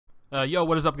Yo,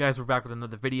 what is up, guys? We're back with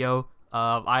another video.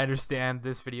 I understand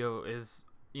this video is,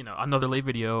 another late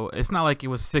video. It's not like it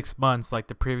was 6 months like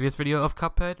the previous video of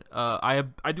Cuphead.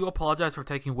 I do apologize for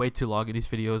taking way too long in these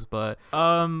videos, but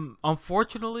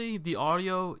unfortunately, the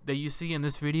audio that you see in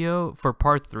this video for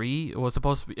part 3 was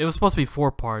supposed to be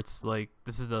 4 parts. Like,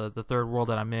 this is the third world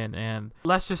that I'm in, and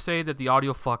let's just say that the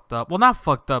audio fucked up. Well, not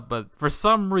fucked up, but for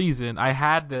some reason I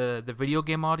had the video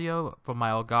game audio from my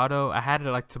Elgato. I had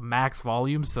it like to max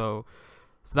volume, so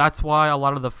that's why a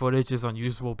lot of the footage is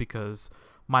unusable, because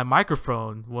my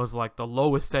microphone was like the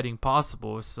lowest setting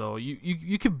possible, so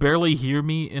you could barely hear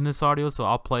me in this audio. So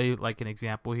I'll play like an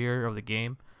example here of the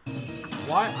game.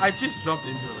 Why? I just jumped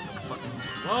into it like a fucking...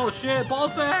 Oh shit,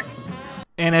 ballsack!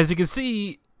 And as you can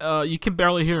see, you can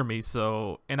barely hear me.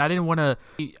 So, and I didn't want to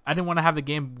have the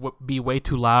game be way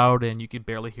too loud and you could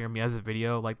barely hear me as a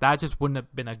video. Like, that just wouldn't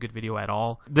have been a good video at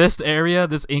all. This area,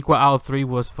 this Inkwell 3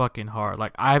 was fucking hard.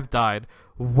 Like, I've died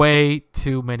way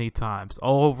too many times,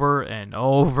 over and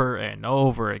over and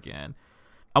over again.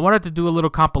 I wanted to do a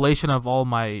little compilation of all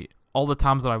the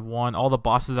times that I've won, all the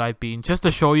bosses that I've beaten, just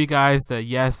to show you guys that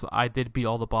yes, I did beat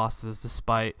all the bosses,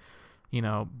 despite,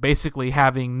 basically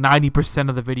having 90%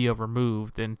 of the video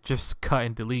removed and just cut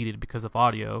and deleted because of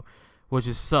audio, which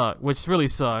really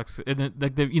sucks. And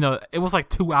it was like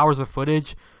 2 hours of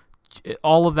footage,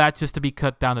 all of that just to be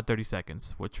cut down to 30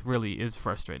 seconds, which really is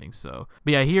frustrating. So,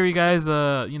 but yeah, here you guys,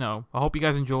 I hope you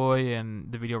guys enjoy and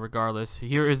the video regardless.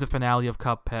 Here is the finale of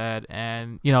Cuphead,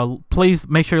 and please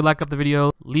make sure you like up the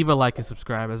video, leave a like and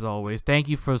subscribe as always. Thank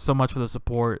you so much for the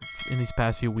support in these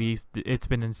past few weeks. It's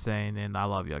been insane, and I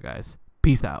love you guys.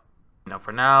 Peace out.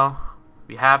 For now,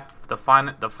 we have the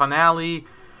finale,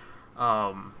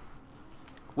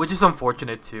 which is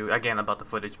unfortunate too, again, about the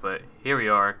footage, but here we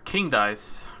are. King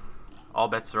dice. All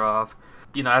bets are off.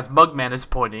 As Mugman is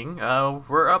pointing,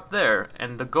 we're up there,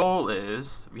 and the goal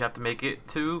is we have to make it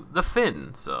to the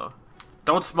fin. So,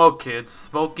 don't smoke, kids.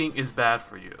 Smoking is bad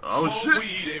for you. Oh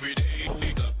shit!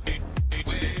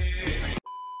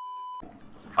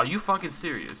 Are you fucking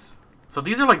serious? So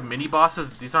these are like mini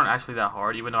bosses. These aren't actually that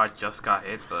hard, even though I just got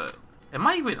hit. But am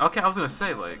I even okay? I was gonna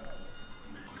say, like,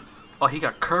 oh, he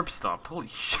got curb stomped. Holy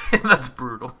shit, that's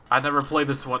brutal. I never played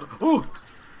this one. Ooh.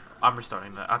 I'm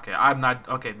restarting that. Okay, I'm not...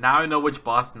 Okay, now I know which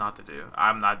boss not to do.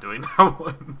 I'm not doing that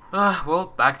one.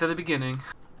 Well, back to the beginning.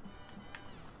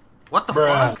 What the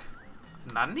fuck?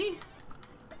 Nani?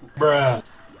 Bruh.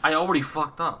 I already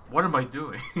fucked up. What am I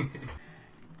doing?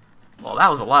 Well,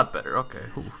 that was a lot better. Okay.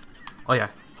 Ooh. Oh, yeah.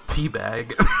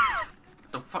 Teabag.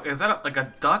 The fuck? Is that like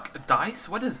a duck? A dice?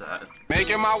 What is that?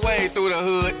 Making my way through the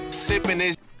hood, sipping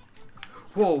this...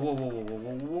 Whoa, whoa, whoa, whoa,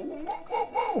 whoa, whoa, whoa, whoa,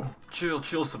 whoa. Chill,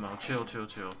 Simone. Chill.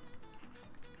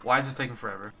 Why is this taking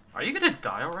forever? Are you gonna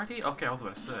die already? Okay, I was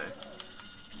about to say.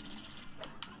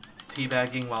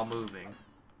 Teabagging while moving.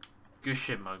 Good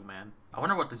shit, Mugman. I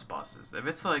wonder what this boss is. If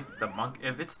it's like the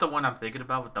if it's the one I'm thinking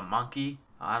about with the monkey,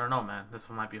 I don't know, man. This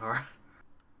one might be hard.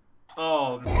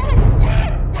 Oh.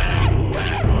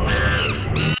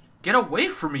 Get away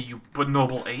from me, you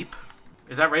bonobo ape.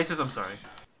 Is that racist? I'm sorry.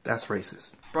 That's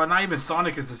racist. Bro, not even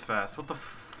Sonic is this fast. What the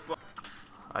fuck?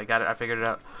 I got it. I figured it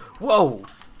out. Whoa!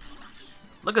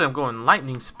 Look at him going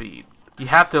lightning speed. You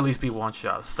have to at least be one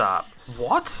shot. Stop.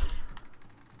 What?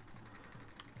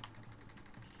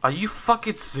 Are you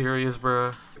fucking serious,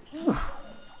 bro? Oof.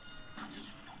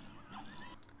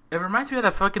 It reminds me of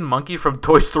that fucking monkey from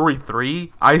Toy Story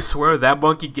 3. I swear that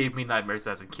monkey gave me nightmares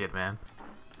as a kid, man.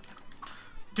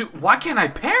 Dude, why can't I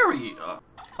parry?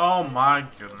 Oh my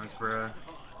goodness, bro.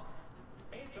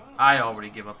 I already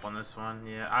give up on this one.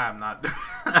 Yeah, I am not.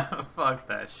 Fuck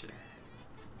that shit.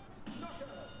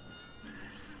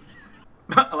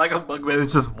 I like how Mugman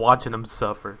is just watching him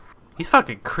suffer. He's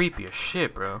fucking creepy as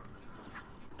shit, bro.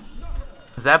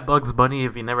 Is that Bugs Bunny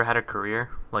if he never had a career?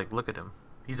 Like, look at him.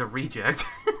 He's a reject.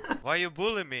 Why you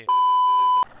bullying me?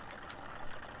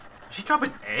 Is she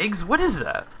dropping eggs? What is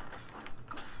that?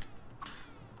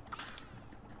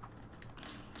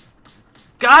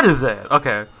 God, is that?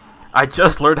 Okay. I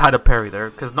just learned how to parry there,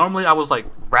 because normally I was like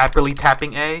rapidly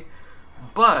tapping A,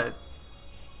 but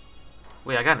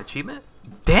wait, I got an achievement?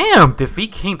 Damn,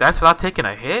 defeat King that's without taking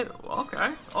a hit?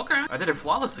 Okay, I did it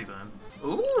flawlessly then.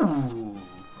 Ooh,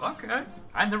 okay.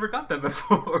 I never got that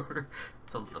before.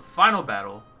 So the final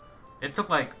battle, it took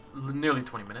like nearly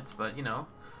 20 minutes, but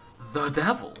the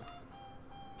devil.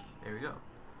 There we go.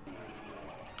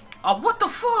 Oh, what the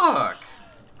fuck?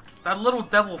 That little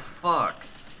devil fuck.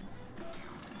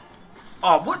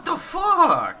 Oh, what the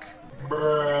fuck?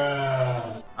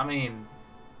 Bruh. I mean,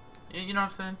 you know what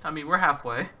I'm saying? I mean, we're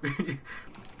halfway.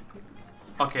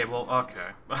 Okay, well,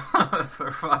 okay.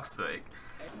 For fuck's sake.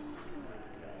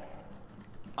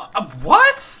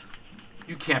 What?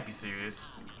 You can't be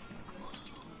serious.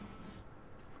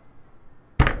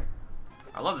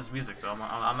 I love this music though.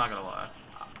 I'm not gonna lie.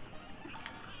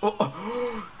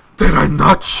 Oh, did I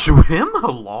not shoot him?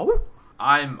 Hello?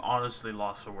 I'm honestly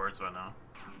lost for words right now.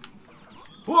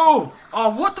 Whoa! Oh,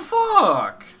 what the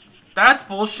fuck? That's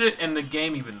bullshit, and the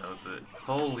game even knows it.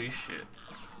 Holy shit.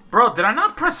 Bro, did I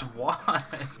not press Y?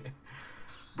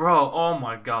 Bro, oh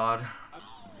my god.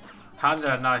 How did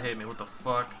that not hit me? What the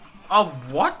fuck? Oh,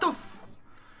 what the f...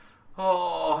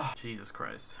 Oh, Jesus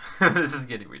Christ. This is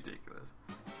getting ridiculous.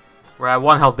 We're at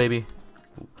 1 health, baby.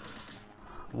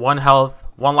 1 health,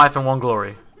 1 life, and 1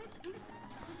 glory.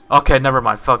 Okay, never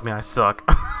mind. Fuck me, I suck.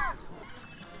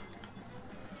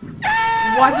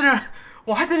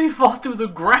 Why did he fall through the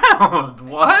ground?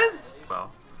 What?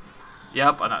 Well,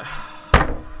 yep, I know.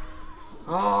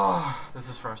 Oh, this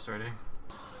is frustrating.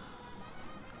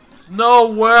 No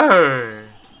way!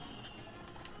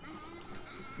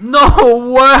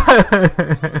 No way!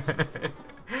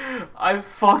 I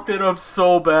fucked it up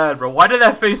so bad, bro. Why did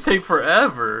that face take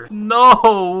forever? No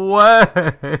way!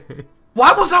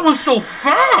 Why was that one so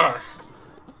fast?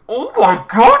 Oh my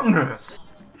goodness!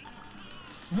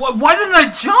 Why didn't I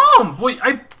jump? Wait,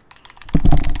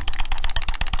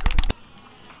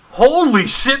 Holy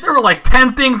shit, there were like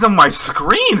 10 things on my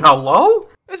screen, hello?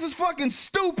 This is fucking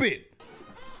stupid!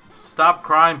 Stop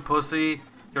crying, pussy.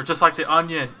 You're just like the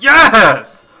onion.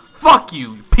 Yes! Fuck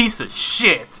you, you piece of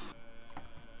shit!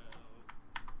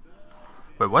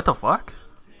 Wait, what the fuck?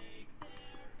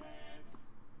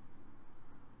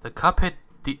 The Cuphead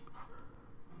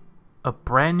a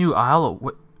brand new aisle of...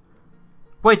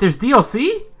 Wait, there's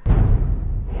DLC?